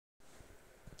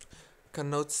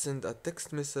cannot send a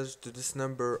text message to this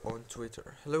number on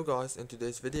Twitter. Hello guys, in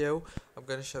today's video I'm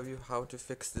gonna show you how to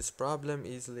fix this problem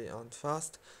easily and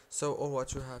fast. So all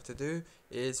what you have to do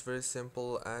is very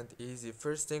simple and easy.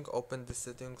 First thing, open the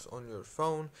settings on your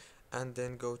phone and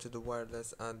then go to the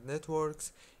wireless and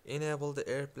networks, enable the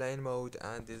airplane mode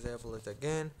and disable it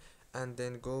again, and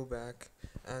then go back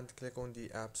and click on the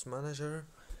apps manager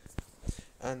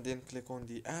and then click on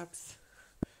the apps.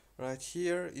 Right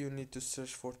here you need to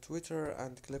search for Twitter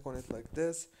and click on it like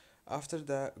this. After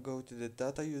that, go to the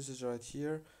data usage right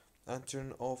here and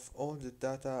turn off all the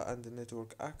data and the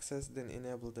network access, then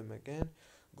enable them again.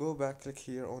 Go back, click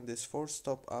here on this force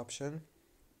stop option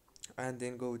and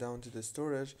then go down to the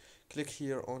storage, click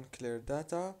here on clear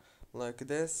data like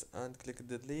this and click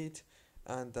delete,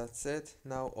 and that's it.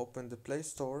 Now open the Play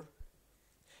Store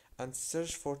and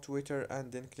search for Twitter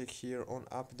and then click here on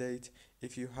update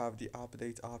if you have the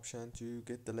update option to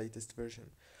get the latest version.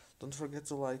 Don't forget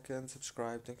to like and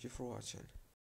subscribe. Thank you for watching.